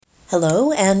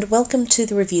Hello, and welcome to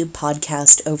the review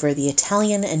podcast over the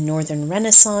Italian and Northern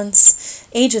Renaissance,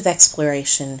 Age of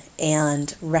Exploration,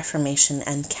 and Reformation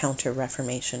and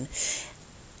Counter-Reformation.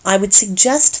 I would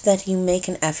suggest that you make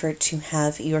an effort to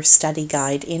have your study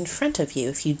guide in front of you.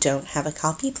 If you don't have a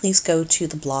copy, please go to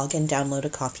the blog and download a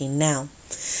copy now.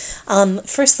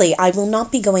 Firstly, I will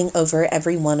not be going over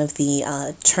every one of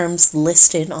the terms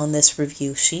listed on this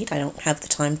review sheet. I don't have the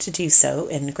time to do so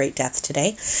in great depth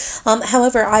today.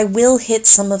 However, I will hit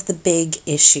some of the big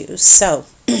issues. So,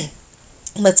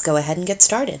 let's go ahead and get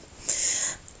started.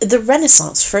 The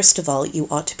Renaissance, first of all, you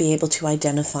ought to be able to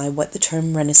identify what the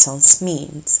term Renaissance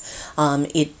means.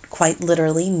 It quite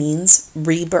literally means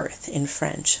rebirth in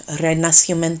French.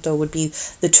 Renascimento would be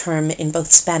the term in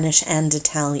both Spanish and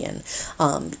Italian,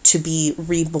 to be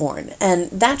reborn. And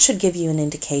that should give you an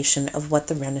indication of what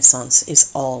the Renaissance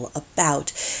is all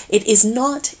about. It is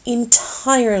not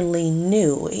entirely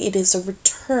new. It is a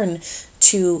return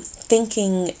to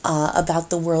thinking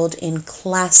about the world in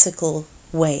classical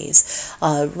ways,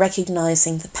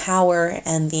 recognizing the power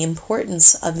and the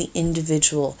importance of the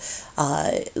individual,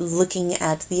 looking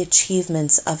at the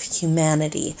achievements of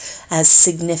humanity as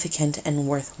significant and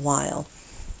worthwhile.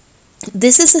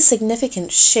 This is a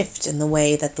significant shift in the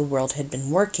way that the world had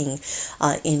been working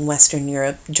in Western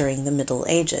Europe during the Middle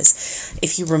Ages.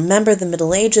 If you remember the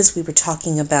Middle Ages, we were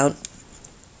talking about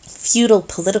feudal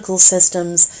political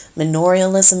systems,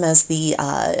 manorialism as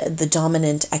the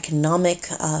dominant economic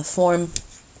form.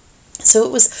 So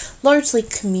it was largely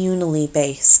communally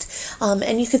based,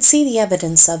 and you could see the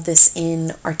evidence of this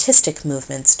in artistic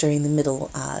movements during the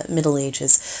Middle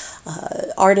Ages.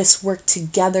 Artists worked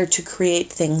together to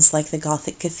create things like the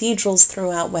Gothic cathedrals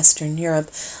throughout Western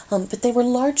Europe, but they were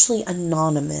largely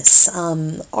anonymous.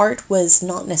 Art was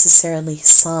not necessarily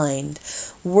signed.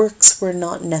 Works were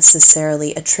not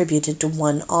necessarily attributed to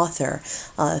one author.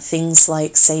 Things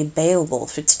like, say,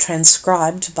 Beowulf, it's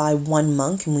transcribed by one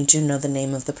monk, and we do know the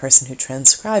name of the person who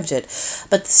transcribed it,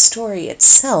 but the story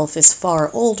itself is far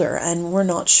older, and we're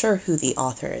not sure who the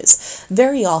author is.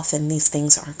 Very often these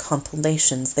things are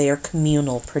compilations, they are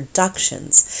communal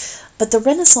productions. But the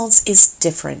Renaissance is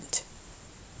different.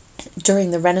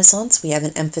 During the Renaissance, we have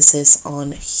an emphasis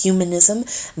on humanism,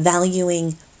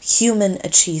 valuing human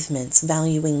achievements,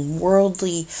 valuing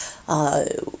worldly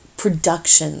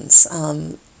productions.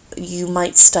 You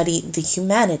might study the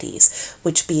humanities,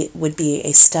 which would be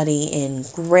a study in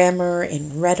grammar,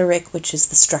 in rhetoric, which is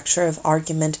the structure of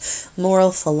argument,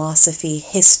 moral philosophy,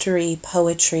 history,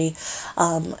 poetry,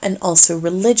 and also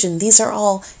religion. These are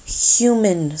all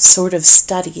human sort of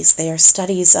studies. They are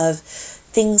studies of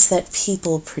things that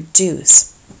people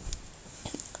produce.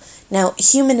 Now,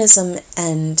 humanism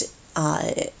and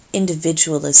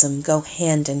individualism go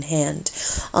hand in hand.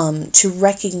 To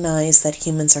recognize that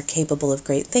humans are capable of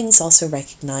great things also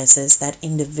recognizes that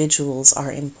individuals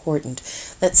are important,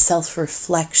 that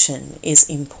self-reflection is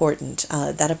important,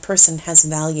 that a person has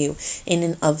value in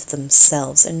and of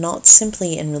themselves and not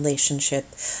simply in relationship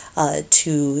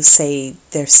to, say,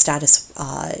 their status,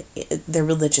 their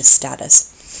religious status.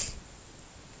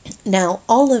 Now,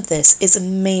 all of this is a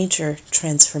major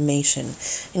transformation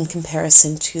in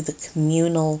comparison to the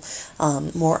communal,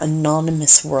 more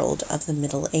anonymous world of the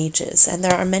Middle Ages, and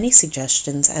there are many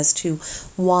suggestions as to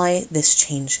why this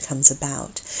change comes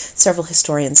about. Several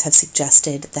historians have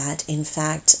suggested that, in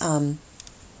fact,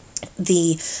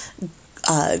 the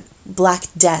Black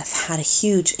Death had a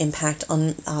huge impact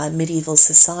on medieval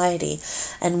society,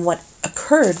 and what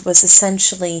occurred was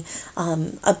essentially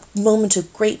a moment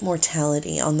of great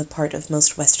mortality on the part of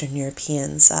most Western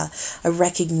Europeans, a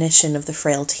recognition of the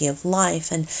frailty of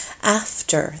life, and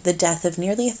after the death of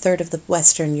nearly a third of the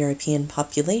Western European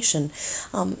population,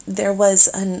 there was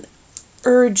an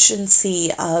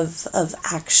urgency of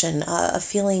action, a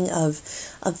feeling of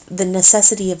the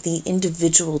necessity of the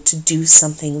individual to do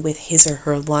something with his or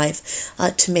her life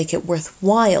to make it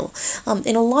worthwhile.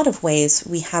 In a lot of ways,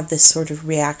 we have this sort of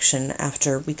reaction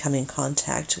after we come in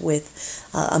contact with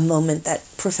a moment that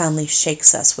profoundly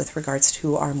shakes us with regards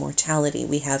to our mortality.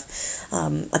 We have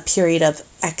a period of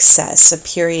excess, a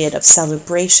period of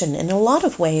celebration. In a lot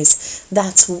of ways,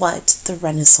 that's what the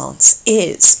Renaissance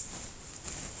is.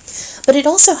 But it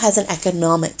also has an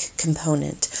economic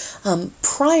component.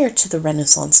 Prior to the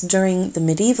Renaissance, during the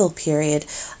medieval period,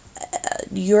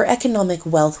 your economic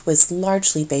wealth was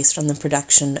largely based on the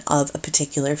production of a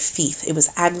particular fief. It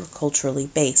was agriculturally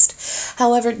based.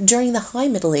 However, during the High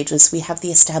Middle Ages, we have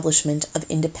the establishment of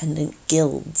independent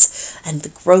guilds and the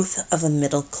growth of a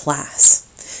middle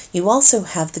class. You also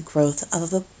have the growth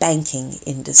of a banking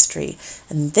industry,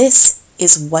 and this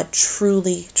is what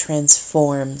truly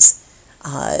transforms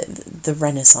the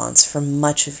Renaissance for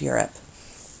much of Europe.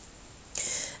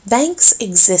 Banks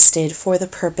existed for the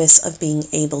purpose of being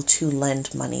able to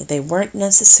lend money. They weren't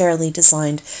necessarily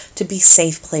designed to be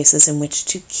safe places in which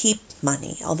to keep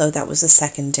money, although that was a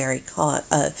secondary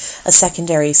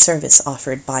service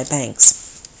offered by banks.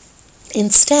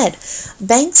 Instead,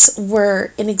 banks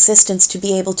were in existence to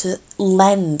be able to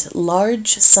lend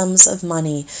large sums of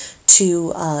money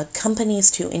to companies,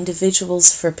 to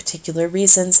individuals for particular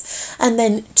reasons, and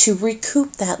then to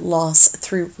recoup that loss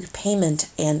through repayment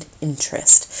and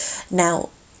interest. Now,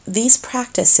 these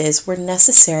practices were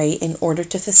necessary in order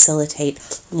to facilitate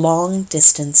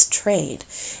long-distance trade.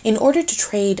 In order to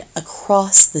trade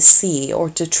across the sea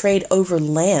or to trade over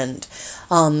land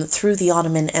through the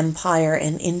Ottoman Empire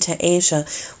and into Asia,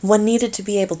 one needed to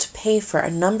be able to pay for a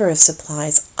number of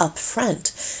supplies up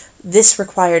front. This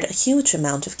required a huge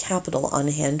amount of capital on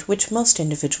hand, which most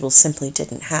individuals simply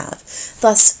didn't have.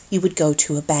 Thus, you would go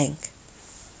to a bank.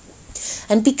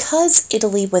 And because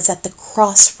Italy was at the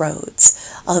crossroads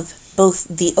of both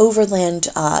the overland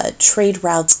trade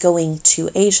routes going to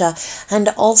Asia and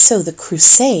also the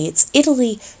Crusades,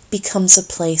 Italy becomes a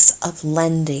place of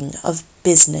lending, of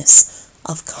business,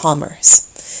 of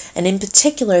commerce. And in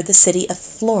particular, the city of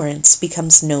Florence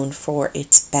becomes known for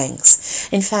its banks.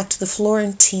 In fact, the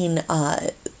Florentine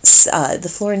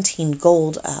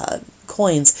gold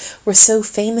coins were so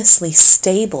famously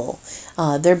stable.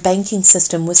 Their banking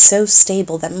system was so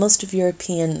stable that most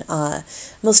European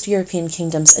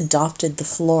kingdoms adopted the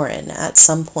florin at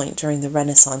some point during the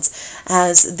Renaissance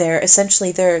as their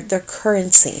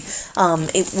currency.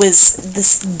 It was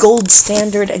this gold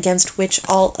standard against which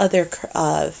all other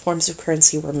forms of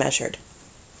currency were measured.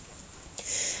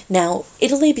 Now,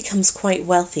 Italy becomes quite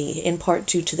wealthy, in part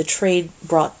due to the trade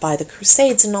brought by the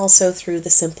Crusades and also through the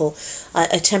simple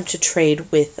attempt to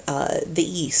trade with the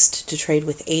East, to trade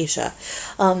with Asia.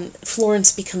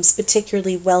 Florence becomes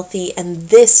particularly wealthy, and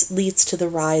this leads to the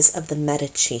rise of the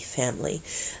Medici family.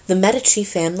 The Medici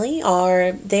family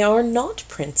are not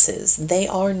princes, they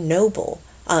are noble.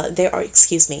 They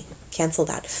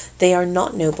are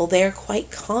not noble, they are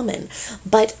quite common,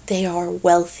 but they are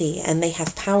wealthy and they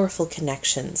have powerful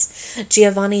connections.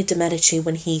 Giovanni de' Medici,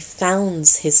 when he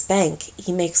founds his bank,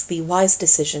 he makes the wise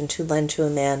decision to lend to a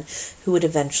man who would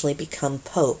eventually become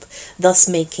Pope, thus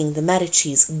making the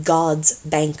Medicis God's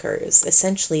bankers.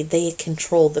 Essentially, they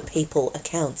control the papal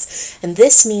accounts, and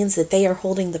this means that they are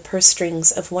holding the purse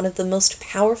strings of one of the most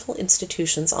powerful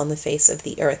institutions on the face of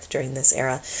the earth during this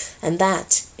era, and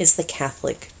that is the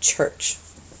Catholic Church.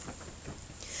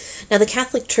 Now, the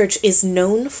Catholic Church is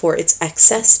known for its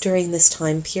excess during this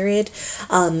time period.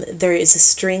 There is a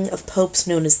string of popes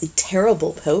known as the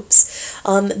terrible popes.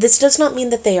 This does not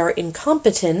mean that they are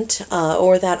incompetent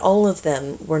or that all of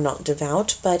them were not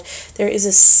devout, but there is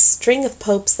a string of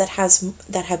popes that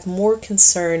have more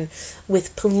concern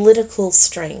with political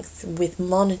strength, with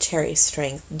monetary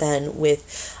strength, than with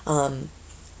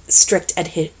strict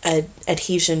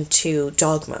adhesion to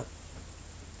dogma.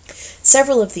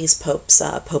 Several of these popes,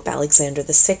 Pope Alexander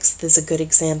VI is a good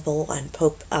example, and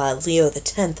Pope Leo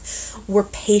X, were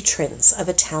patrons of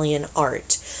Italian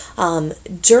art.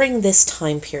 During this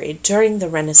time period, during the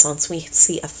Renaissance, we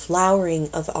see a flowering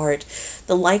of art,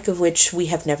 the like of which we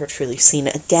have never truly seen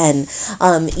again.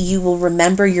 You will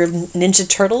remember your Ninja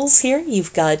Turtles here.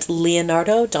 You've got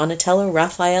Leonardo, Donatello,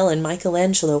 Raphael, and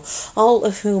Michelangelo, all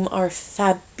of whom are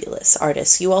fabulous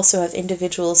artists. You also have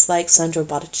individuals like Sandro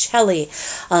Botticelli,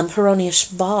 Hieronymus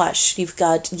Bosch. You've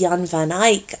got Jan van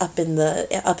Eyck up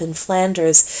in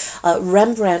Flanders,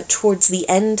 Rembrandt towards the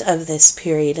end of this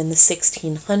period in the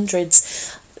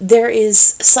 1600s. There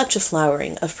is such a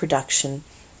flowering of production.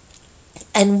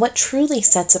 And what truly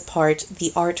sets apart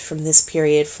the art from this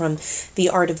period from the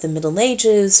art of the Middle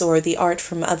Ages or the art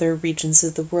from other regions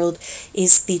of the world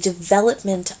is the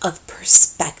development of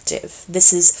perspective.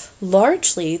 This is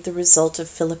largely the result of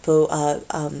Filippo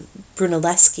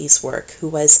Brunelleschi's work, who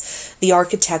was the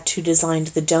architect who designed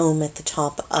the dome at the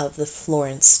top of the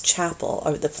Florence Chapel,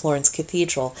 or the Florence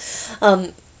Cathedral.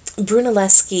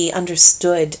 Brunelleschi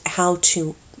understood how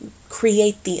to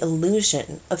create the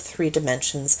illusion of 3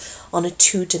 dimensions on a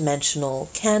 2-dimensional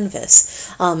canvas.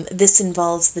 This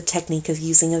involves the technique of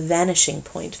using a vanishing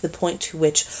point, the point to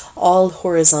which all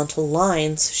horizontal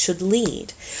lines should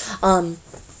lead.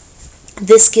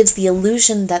 This gives the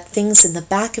illusion that things in the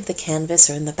back of the canvas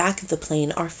or in the back of the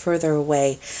plane are further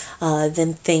away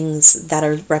than things that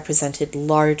are represented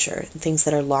larger. Things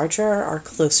that are larger are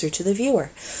closer to the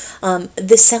viewer.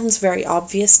 This sounds very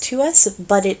obvious to us,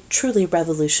 but it truly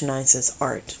revolutionizes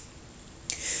art.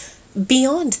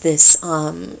 Beyond this,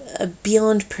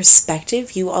 beyond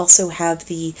perspective, you also have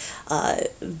the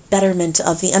betterment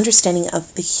of the understanding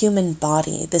of the human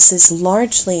body. This is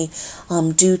largely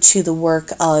due to the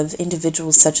work of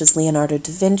individuals such as Leonardo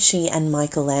da Vinci and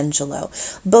Michelangelo,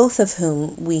 both of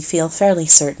whom, we feel fairly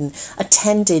certain,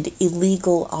 attended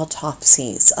illegal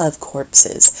autopsies of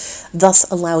corpses, thus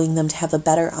allowing them to have a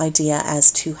better idea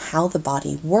as to how the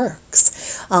body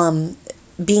works.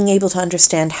 Being able to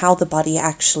understand how the body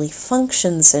actually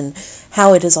functions and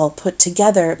how it is all put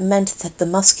together meant that the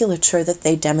musculature that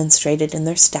they demonstrated in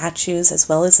their statues as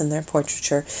well as in their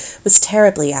portraiture was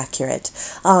terribly accurate.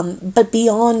 But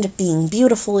beyond being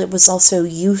beautiful, it was also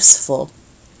useful.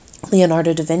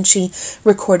 Leonardo da Vinci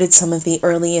recorded some of the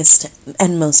earliest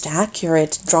and most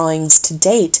accurate drawings to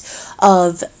date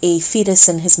of a fetus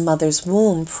in his mother's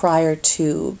womb prior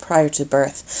to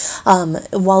birth.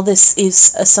 While this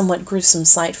is a somewhat gruesome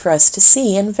sight for us to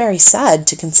see, and very sad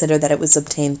to consider that it was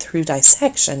obtained through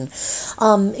dissection,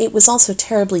 it was also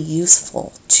terribly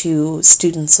useful to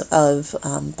students of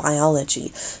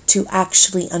biology to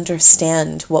actually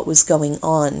understand what was going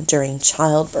on during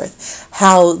childbirth,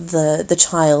 how the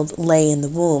child lay in the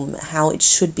womb, how it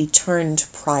should be turned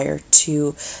prior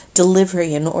to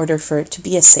delivery in order for it to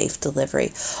be a safe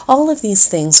delivery. All of these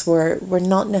things were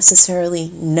not necessarily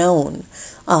known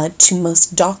to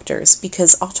most doctors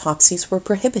because autopsies were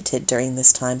prohibited during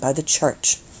this time by the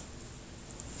church.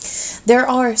 There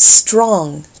are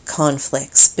strong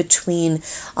conflicts between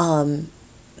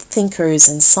thinkers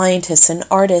and scientists and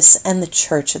artists and the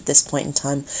church at this point in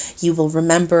time. You will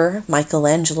remember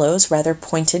Michelangelo's rather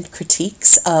pointed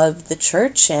critiques of the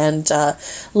church and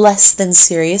less than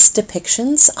serious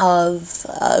depictions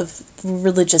of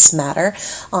religious matter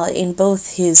in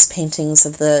both his paintings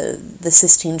of the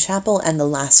Sistine Chapel and the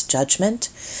Last Judgment.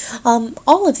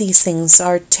 All of these things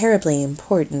are terribly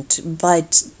important,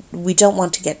 but we don't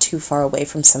want to get too far away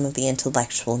from some of the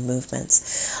intellectual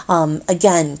movements.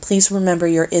 Again, please remember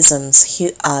your isms: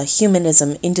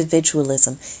 humanism,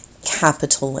 individualism,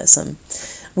 capitalism.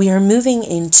 We are moving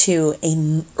into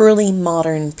an early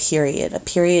modern period, a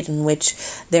period in which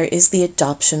there is the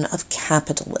adoption of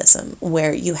capitalism,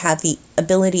 where you have the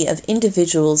ability of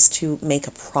individuals to make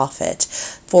a profit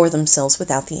for themselves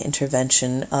without the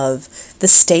intervention of the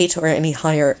state or any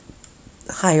higher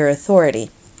authority.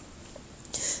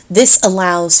 This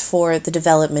allows for the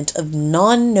development of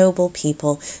non-noble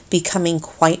people becoming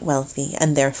quite wealthy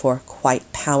and therefore quite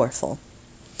powerful.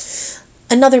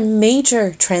 Another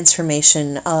major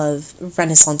transformation of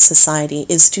Renaissance society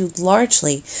is due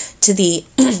largely to the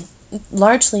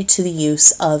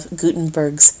use of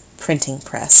Gutenberg's printing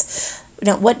press.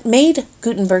 Now, what made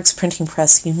Gutenberg's printing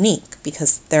press unique,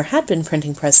 because there had been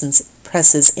printing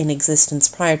presses in existence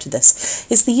prior to this,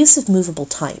 is the use of movable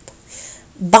type.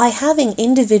 By having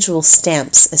individual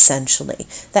stamps, essentially,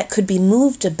 that could be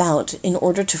moved about in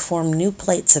order to form new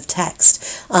plates of text,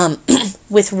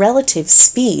 with relative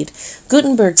speed,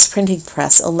 Gutenberg's printing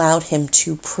press allowed him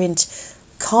to print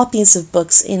copies of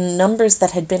books in numbers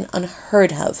that had been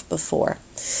unheard of before.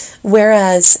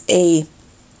 Whereas a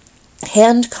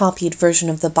hand-copied version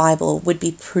of the Bible would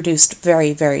be produced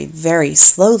very, very, very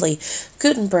slowly,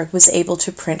 Gutenberg was able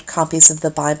to print copies of the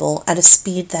Bible at a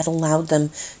speed that allowed them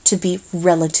to be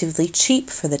relatively cheap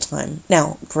for the time.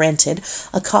 Now, granted,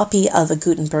 a copy of a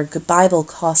Gutenberg Bible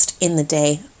cost in the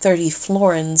day 30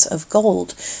 florins of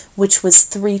gold, which was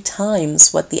 3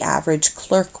 times what the average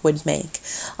clerk would make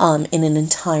in an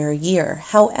entire year.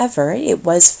 However, it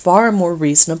was far more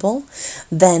reasonable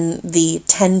than the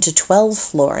 10 to 12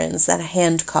 florins that a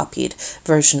hand-copied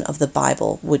version of the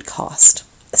Bible would cost.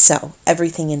 So,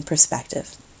 everything in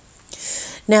perspective.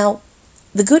 Now,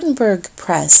 the Gutenberg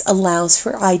press allows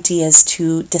for ideas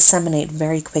to disseminate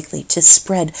very quickly, to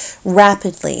spread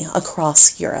rapidly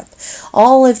across Europe.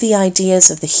 All of the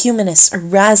ideas of the humanists,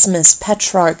 Erasmus,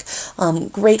 Petrarch,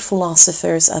 great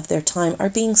philosophers of their time are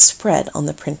being spread on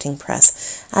the printing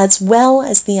press, as well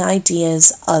as the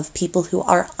ideas of people who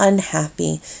are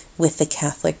unhappy with the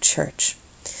Catholic Church.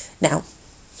 Now,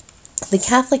 the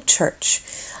Catholic Church,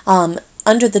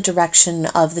 under the direction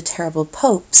of the terrible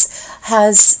popes,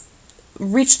 has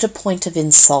reached a point of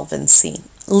insolvency.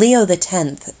 Leo X,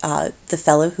 the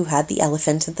fellow who had the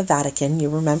elephant at the Vatican, you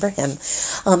remember him,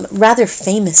 rather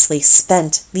famously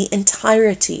spent the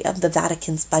entirety of the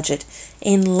Vatican's budget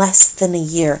in less than a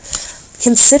year.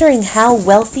 Considering how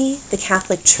wealthy the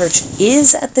Catholic Church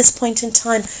is at this point in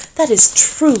time, that is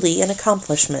truly an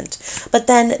accomplishment. But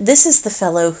then this is the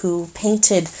fellow who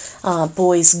painted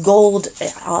boys gold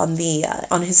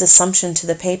on his assumption to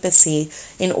the papacy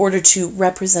in order to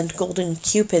represent golden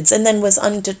cupids, and then was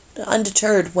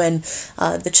undeterred when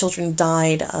the children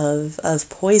died of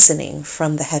poisoning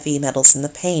from the heavy metals in the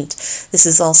paint. This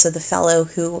is also the fellow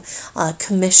who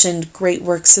commissioned great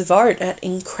works of art at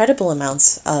incredible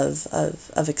amounts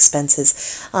of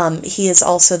expenses. He is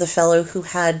also the fellow who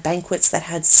had banquets that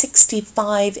had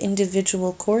 65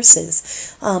 individual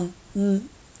courses.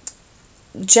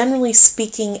 Generally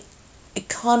speaking,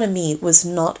 economy was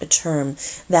not a term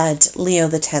that Leo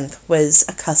X was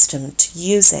accustomed to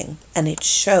using, and it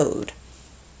showed.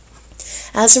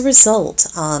 As a result,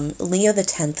 Leo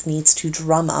X needs to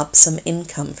drum up some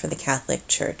income for the Catholic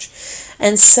Church.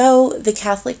 And so the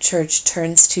Catholic Church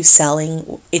turns to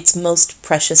selling its most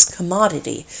precious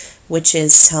commodity, which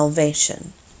is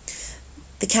salvation.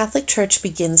 The Catholic Church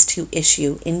begins to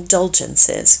issue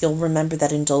indulgences. You'll remember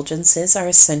that indulgences are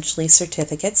essentially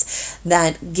certificates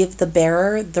that give the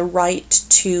bearer the right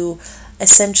to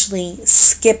essentially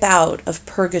skip out of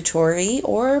purgatory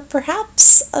or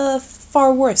perhaps a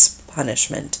far worse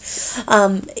punishment.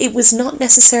 It was not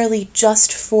necessarily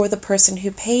just for the person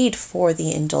who paid for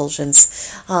the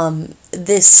indulgence.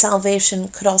 This salvation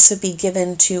could also be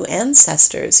given to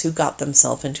ancestors who got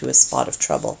themselves into a spot of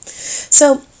trouble.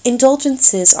 So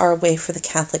indulgences are a way for the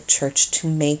Catholic Church to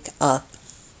make up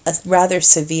a rather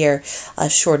severe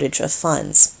shortage of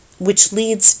funds, which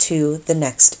leads to the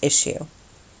next issue: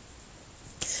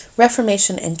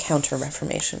 Reformation and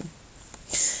Counter-Reformation.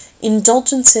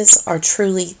 Indulgences are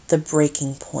truly the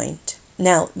breaking point.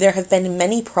 Now, there have been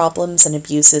many problems and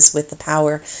abuses with the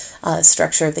power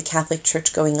structure of the Catholic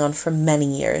Church going on for many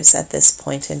years at this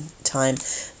point in time,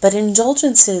 but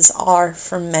indulgences are,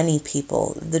 for many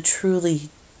people, the truly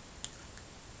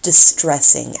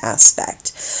distressing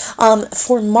aspect.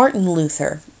 For Martin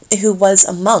Luther, who was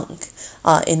a monk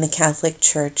in the Catholic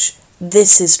Church,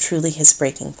 this is truly his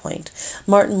breaking point.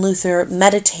 Martin Luther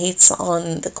meditates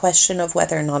on the question of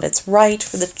whether or not it's right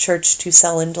for the church to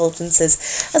sell indulgences,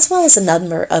 as well as a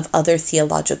number of other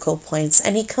theological points,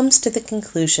 and he comes to the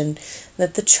conclusion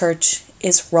that the church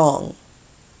is wrong.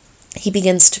 He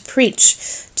begins to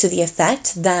preach to the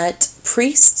effect that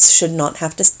priests should not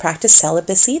have to practice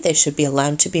celibacy, they should be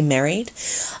allowed to be married,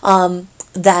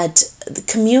 that the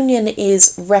communion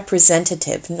is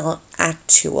representative, not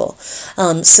actual.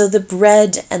 So the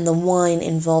bread and the wine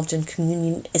involved in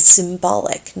communion is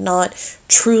symbolic, not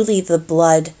truly the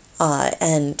blood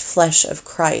and flesh of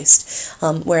Christ,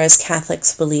 whereas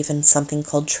Catholics believe in something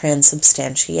called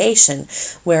transubstantiation,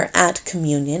 where at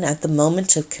communion, at the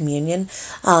moment of communion,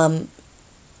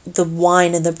 the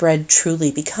wine and the bread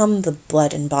truly become the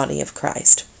blood and body of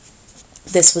Christ.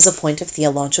 This was a point of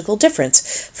theological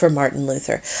difference for Martin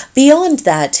Luther. Beyond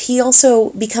that, he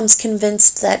also becomes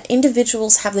convinced that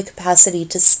individuals have the capacity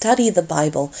to study the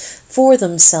Bible for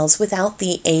themselves without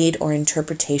the aid or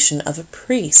interpretation of a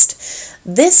priest.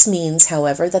 This means,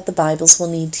 however, that the Bibles will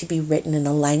need to be written in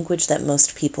a language that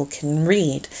most people can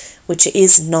read, which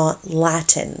is not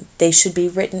Latin. They should be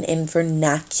written in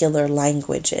vernacular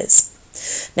languages.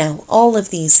 Now, all of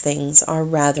these things are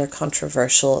rather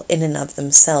controversial in and of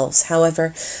themselves.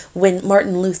 However, when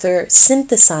Martin Luther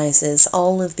synthesizes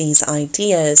all of these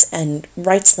ideas and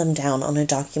writes them down on a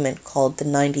document called the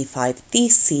 95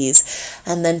 Theses,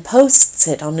 and then posts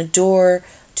it on a door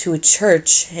to a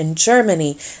church in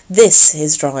Germany, this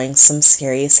is drawing some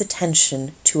serious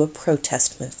attention to a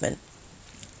protest movement.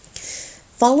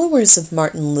 Followers of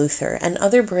Martin Luther and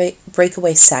other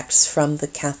breakaway sects from the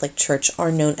Catholic Church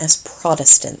are known as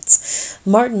Protestants.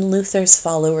 Martin Luther's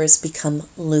followers become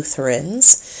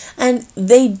Lutherans, and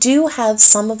they do have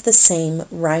some of the same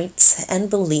rights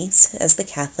and beliefs as the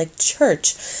Catholic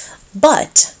Church.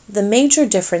 But the major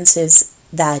difference is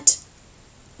that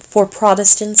for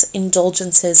Protestants,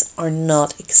 indulgences are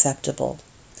not acceptable.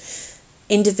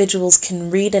 Individuals can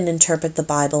read and interpret the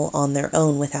Bible on their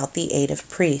own without the aid of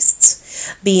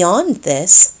priests. Beyond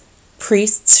this,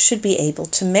 priests should be able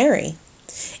to marry.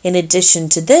 In addition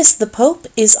to this, the Pope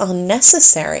is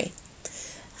unnecessary.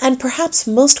 And perhaps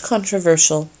most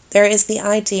controversial, there is the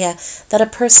idea that a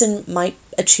person might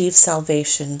achieve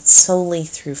salvation solely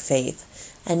through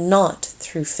faith, and not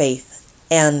through faith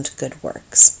and good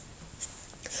works.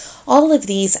 All of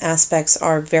these aspects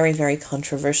are very, very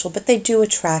controversial, but they do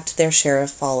attract their share of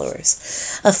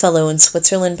followers. A fellow in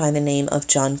Switzerland by the name of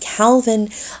John Calvin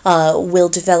will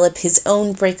develop his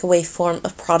own breakaway form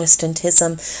of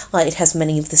Protestantism. It has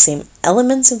many of the same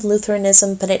elements of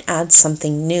Lutheranism, but it adds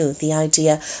something new, the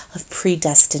idea of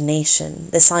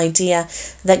predestination, this idea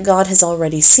that God has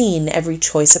already seen every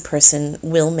choice a person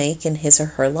will make in his or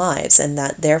her lives, and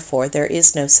that therefore there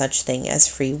is no such thing as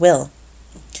free will.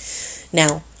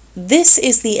 Now, This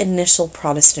is the initial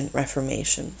Protestant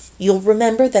Reformation. You'll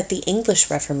remember that the English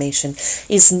Reformation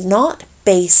is not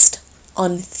based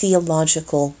on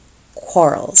theological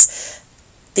quarrels.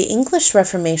 The English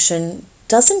Reformation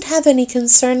doesn't have any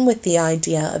concern with the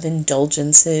idea of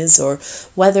indulgences or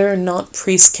whether or not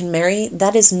priests can marry.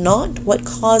 That is not what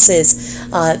causes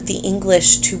the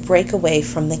English to break away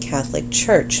from the Catholic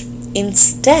Church.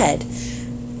 Instead,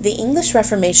 the English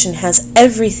Reformation has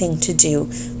everything to do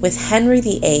with Henry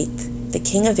VIII, the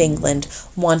King of England,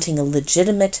 wanting a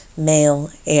legitimate male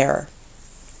heir.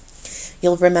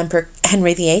 You'll remember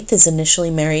Henry VIII is initially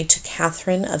married to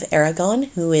Catherine of Aragon,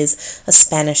 who is a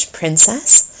Spanish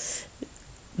princess.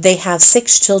 They have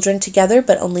 6 children together,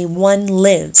 but only one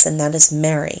lives, and that is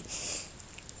Mary.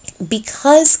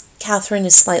 Because Catherine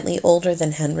is slightly older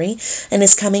than Henry and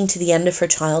is coming to the end of her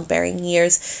childbearing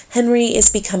years, Henry is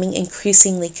becoming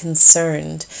increasingly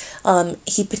concerned.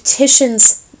 He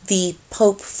petitions the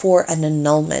Pope for an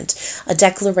annulment, a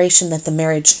declaration that the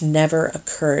marriage never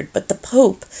occurred. But the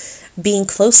Pope, being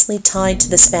closely tied to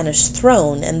the Spanish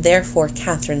throne and therefore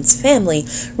Catherine's family,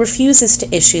 refuses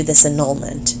to issue this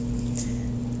annulment.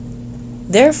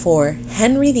 Therefore,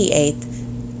 Henry VIII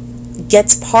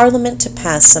gets Parliament to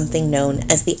pass something known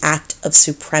as the Act of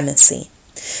Supremacy.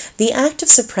 The Act of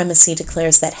Supremacy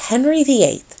declares that Henry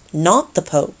VIII, not the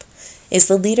Pope, is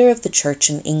the leader of the Church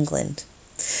in England.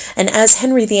 And as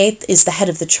Henry VIII is the head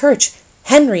of the Church,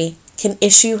 Henry can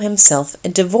issue himself a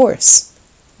divorce,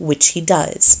 which he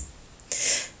does.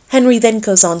 Henry then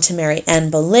goes on to marry Anne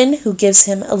Boleyn, who gives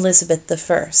him Elizabeth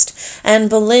I. Anne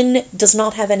Boleyn does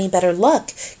not have any better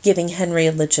luck giving Henry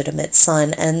a legitimate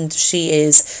son, and she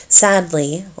is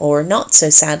sadly, or not so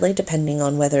sadly, depending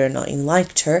on whether or not you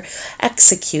liked her,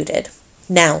 executed.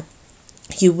 Now,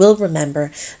 you will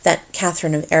remember that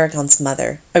Catherine of Aragon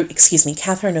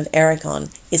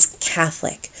is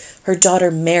Catholic. Her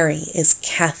daughter Mary is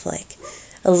Catholic.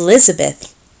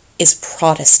 Elizabeth is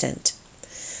Protestant.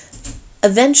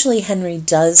 Eventually, Henry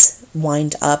does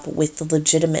wind up with the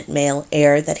legitimate male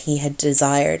heir that he had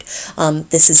desired.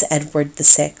 This is Edward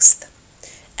VI.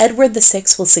 Edward VI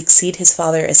will succeed his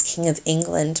father as King of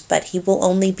England, but he will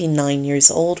only be 9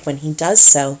 years old when he does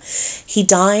so. He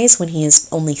dies when he is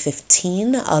only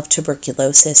 15 of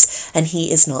tuberculosis, and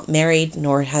he is not married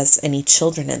nor has any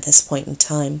children at this point in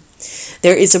time.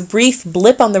 There is a brief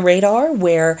blip on the radar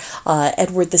where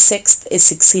Edward VI is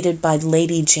succeeded by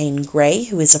Lady Jane Grey,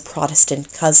 who is a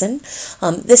Protestant cousin.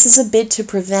 This is a bid to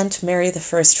prevent Mary I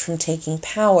from taking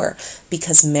power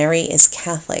because Mary is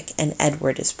Catholic and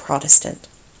Edward is Protestant.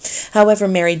 However,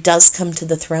 Mary does come to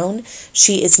the throne.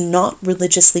 She is not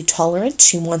religiously tolerant.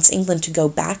 She wants England to go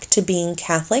back to being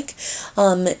Catholic,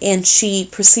 and she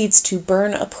proceeds to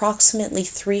burn approximately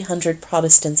 300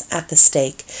 Protestants at the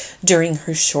stake during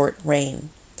her short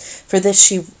reign. For this,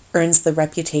 she earns the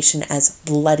reputation as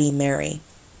Bloody Mary.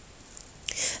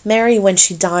 Mary, when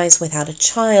she dies without a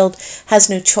child, has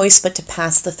no choice but to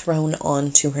pass the throne on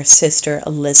to her sister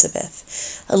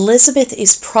Elizabeth. Elizabeth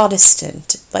is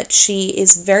Protestant, but she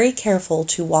is very careful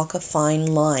to walk a fine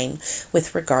line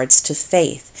with regards to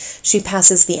faith. She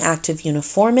passes the Act of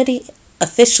Uniformity,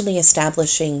 officially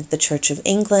establishing the Church of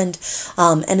England,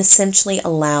 and essentially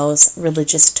allows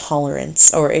religious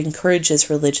tolerance, or encourages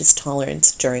religious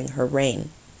tolerance during her reign.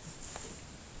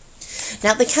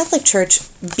 Now, the Catholic Church,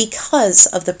 because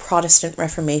of the Protestant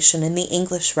Reformation and the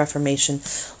English Reformation,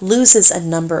 loses a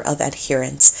number of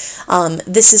adherents.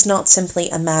 This is not simply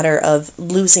a matter of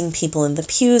losing people in the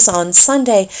pews on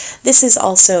Sunday. This is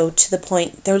also to the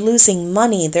point they're losing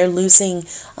money. They're losing,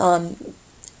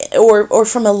 or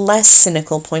from a less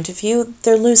cynical point of view,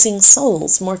 they're losing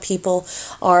souls. More people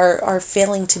are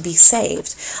failing to be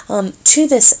saved. To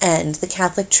this end, the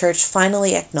Catholic Church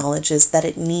finally acknowledges that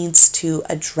it needs to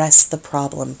address the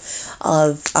problem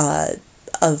of that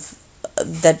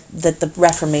the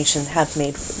Reformation have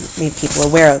made people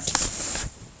aware of.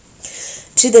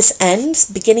 To this end,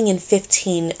 beginning in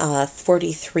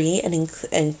 1543 and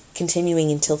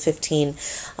continuing until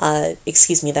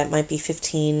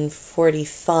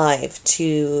 1545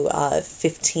 to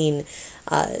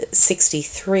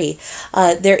 1563,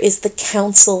 there is the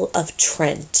Council of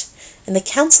Trent. And the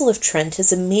Council of Trent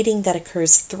is a meeting that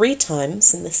occurs 3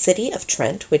 times in the city of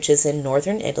Trent, which is in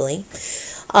northern Italy,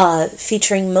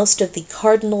 featuring most of the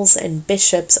cardinals and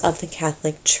bishops of the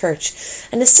Catholic Church.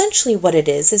 And essentially what it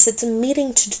is it's a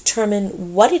meeting to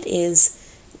determine what it is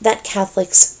that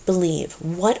Catholics believe.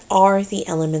 What are the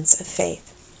elements of faith?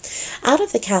 Out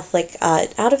of the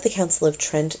Council of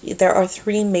Trent, there are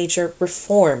 3 major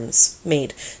reforms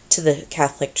made to the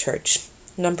Catholic Church.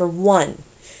 Number 1,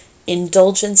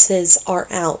 indulgences are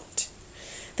out.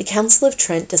 the Council of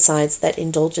Trent decides that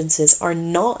indulgences are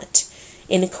not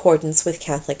in accordance with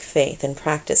Catholic faith and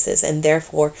practices, and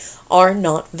therefore are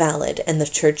not valid, and the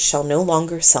Church shall no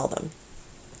longer sell them.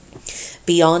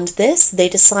 Beyond this, they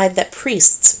decide that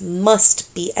priests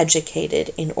must be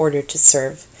educated in order to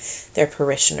serve their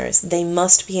parishioners. They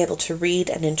must be able to read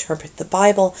and interpret the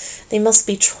Bible. They must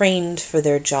be trained for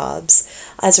their jobs.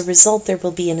 As a result, there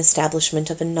will be an establishment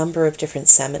of a number of different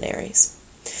seminaries.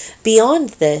 Beyond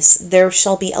this, there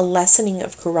shall be a lessening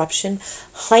of corruption,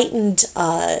 heightened,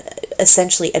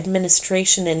 essentially,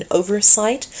 administration and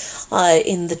oversight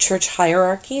in the church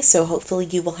hierarchy, so hopefully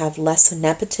you will have less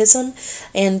nepotism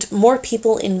and more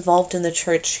people involved in the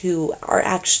church who are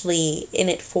actually in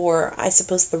it for, I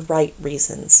suppose, the right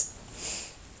reasons.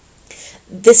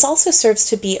 This also serves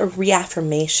to be a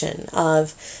reaffirmation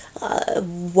of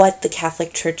what the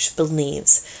Catholic Church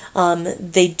believes.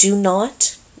 They do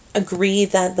not agree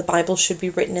that the Bible should be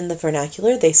written in the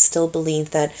vernacular. They still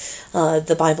believe that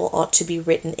the Bible ought to be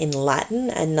written in Latin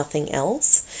and nothing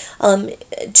else.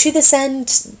 To this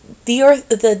end,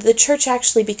 the church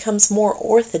actually becomes more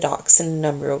orthodox in a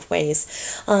number of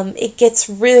ways. It gets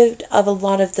rid of a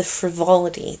lot of the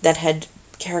frivolity that had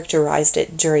characterized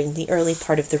it during the early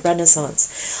part of the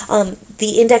Renaissance.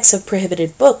 The Index of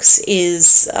Prohibited Books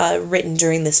is written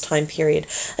during this time period,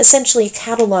 essentially a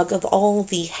catalog of all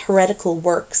the heretical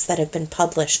works that have been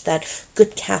published that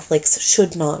good Catholics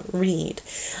should not read.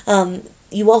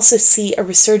 You also see a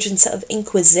resurgence of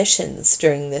inquisitions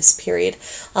during this period,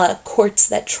 courts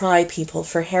that try people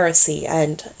for heresy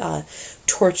and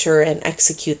torture and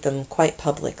execute them quite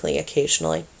publicly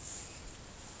occasionally.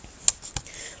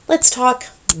 Let's talk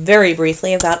very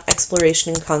briefly about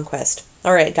exploration and conquest.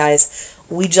 All right, guys,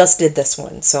 we just did this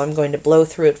one, so I'm going to blow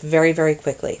through it very, very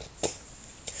quickly.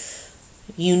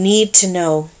 You need to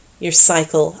know your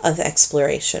cycle of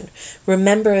exploration.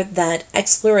 Remember that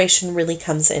exploration really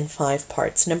comes in 5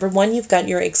 parts. Number 1, you've got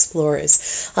your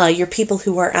explorers, your people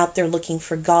who are out there looking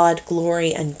for God,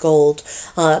 glory, and gold,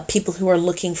 people who are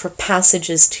looking for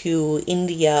passages to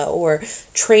India or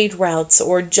trade routes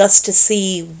or just to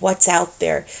see what's out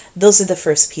there. Those are the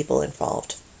first people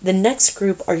involved. The next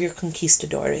group are your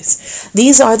conquistadores.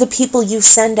 These are the people you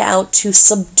send out to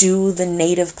subdue the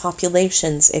native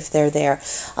populations if they're there.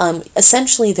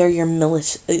 Essentially, they're your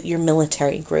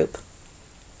military group.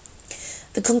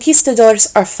 The conquistadors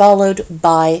are followed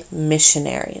by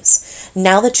missionaries.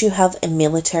 Now that you have a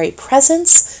military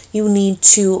presence, you need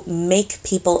to make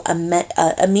people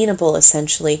amenable,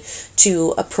 essentially,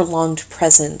 to a prolonged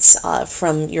presence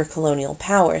from your colonial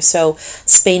power. So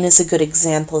Spain is a good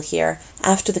example here.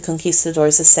 After the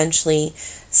conquistadors essentially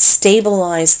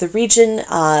stabilized the region,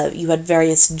 you had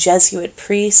various Jesuit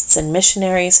priests and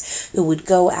missionaries who would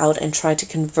go out and try to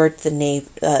convert the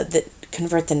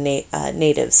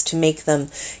natives, to make them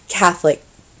Catholic,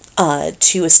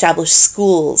 to establish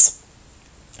schools,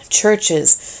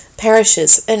 churches,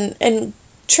 parishes, and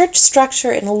church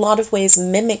structure in a lot of ways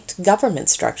mimicked government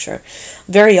structure.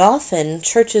 Very often,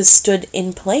 churches stood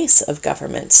in place of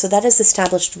government, so that is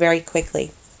established very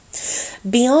quickly.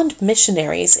 Beyond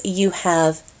missionaries, you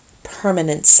have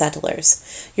permanent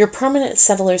settlers. Your permanent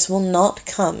settlers will not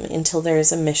come until there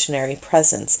is a missionary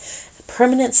presence.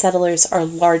 Permanent settlers are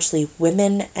largely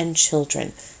women and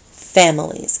children,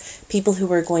 families, people who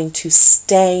are going to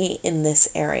stay in this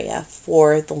area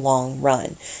for the long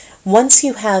run. Once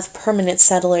you have permanent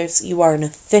settlers, you are an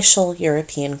official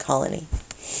European colony.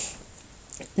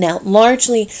 Now,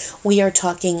 largely, we are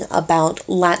talking about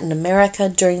Latin America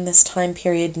during this time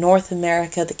period, North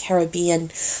America, the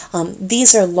Caribbean.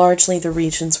 These are largely the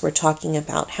regions we're talking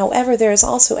about. However, there is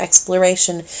also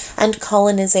exploration and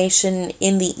colonization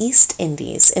in the East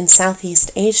Indies, in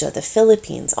Southeast Asia, the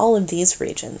Philippines, all of these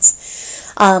regions.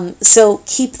 So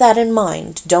keep that in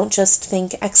mind. Don't just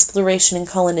think exploration and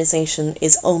colonization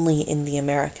is only in the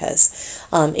Americas.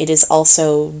 It is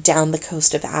also down the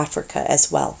coast of Africa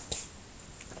as well.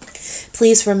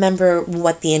 Please remember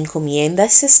what the encomienda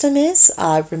system is.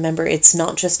 Remember, it's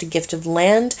not just a gift of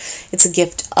land, it's a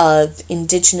gift of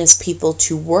indigenous people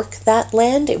to work that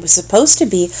land. It was supposed to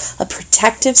be a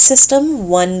protective system,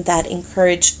 one that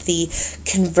encouraged the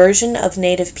conversion of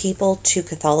native people to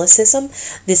Catholicism.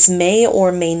 This may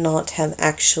or may not have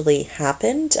actually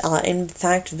happened. In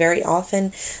fact, very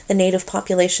often the native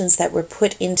populations that were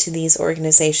put into these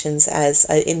organizations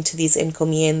into these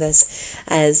encomiendas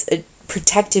as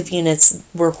protective units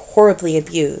were horribly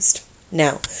abused.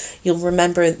 Now, you'll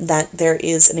remember that there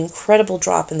is an incredible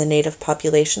drop in the native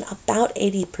population, about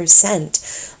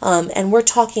 80%, and we're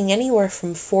talking anywhere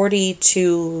from 40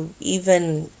 to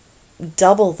even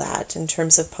double that in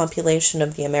terms of population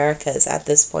of the Americas at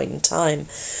this point in time.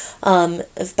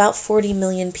 About 40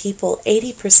 million people,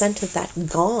 80% of that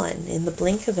gone in the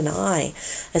blink of an eye,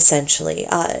 essentially,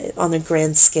 on a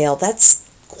grand scale. That's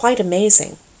quite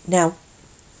amazing. Now,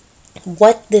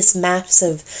 what this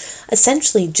massive,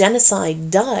 essentially, genocide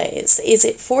does is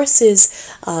it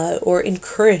forces, or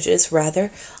encourages, rather,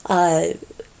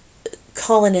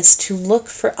 colonists to look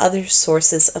for other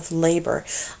sources of labor.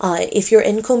 If your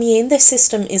encomienda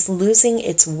system is losing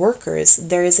its workers,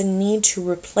 there is a need to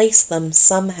replace them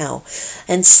somehow.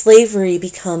 And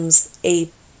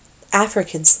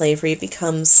African slavery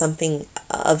becomes something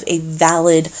of a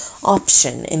valid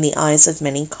option in the eyes of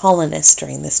many colonists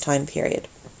during this time period.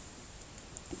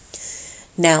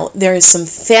 Now, there is some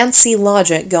fancy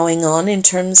logic going on in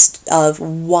terms of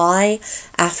why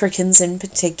Africans in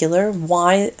particular,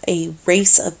 why a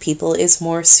race of people is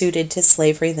more suited to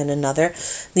slavery than another.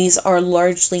 These are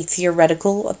largely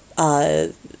theoretical,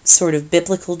 sort of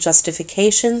biblical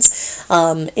justifications.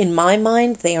 In my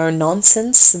mind, they are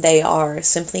nonsense. They are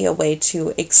simply a way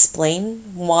to explain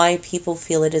why people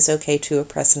feel it is okay to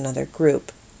oppress another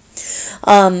group.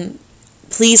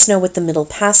 Please know what the middle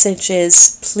passage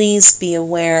is. Please be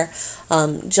aware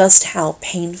just how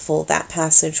painful that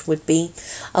passage would be.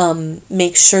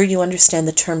 Make sure you understand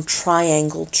the term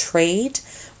triangle trade.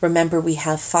 Remember, we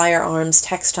have firearms,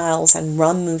 textiles, and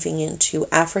rum moving into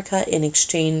Africa in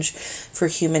exchange for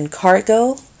human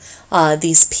cargo.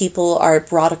 These people are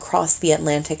brought across the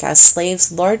Atlantic as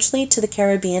slaves, largely to the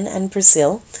Caribbean and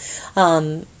Brazil.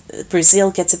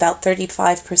 Brazil gets about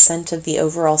 35% of the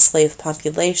overall slave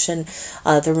population.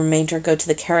 The remainder go to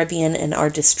the Caribbean and are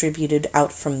distributed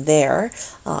out from there,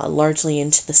 largely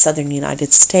into the southern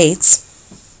United States.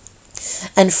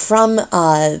 And from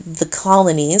the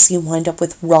colonies, you wind up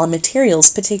with raw materials,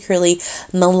 particularly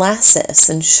molasses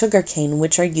and sugarcane,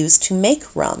 which are used to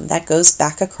make rum. That goes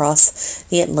back across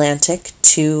the Atlantic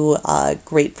to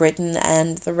Great Britain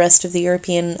and the rest of the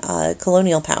European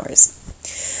colonial powers.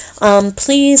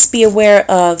 Please be aware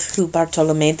of who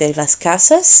Bartolomé de las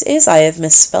Casas is. I have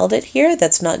misspelled it here.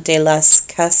 That's not de las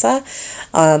Casas.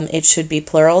 It should be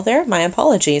plural there. My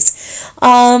apologies.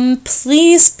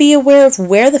 Please be aware of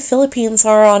where the Philippines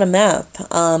are on a map.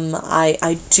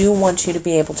 I do want you to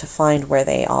be able to find where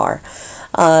they are.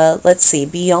 Let's see.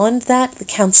 Beyond that, the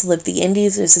Council of the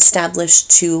Indies is established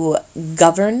to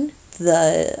govern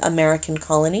the American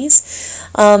colonies.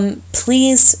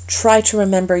 Please try to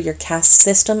remember your caste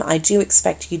system. I do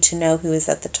expect you to know who is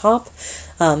at the top,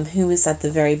 who is at the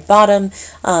very bottom,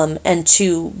 and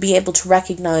to be able to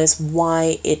recognize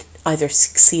why it either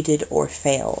succeeded or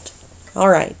failed. All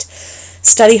right.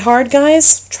 Study hard,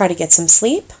 guys. Try to get some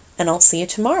sleep, and I'll see you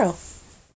tomorrow.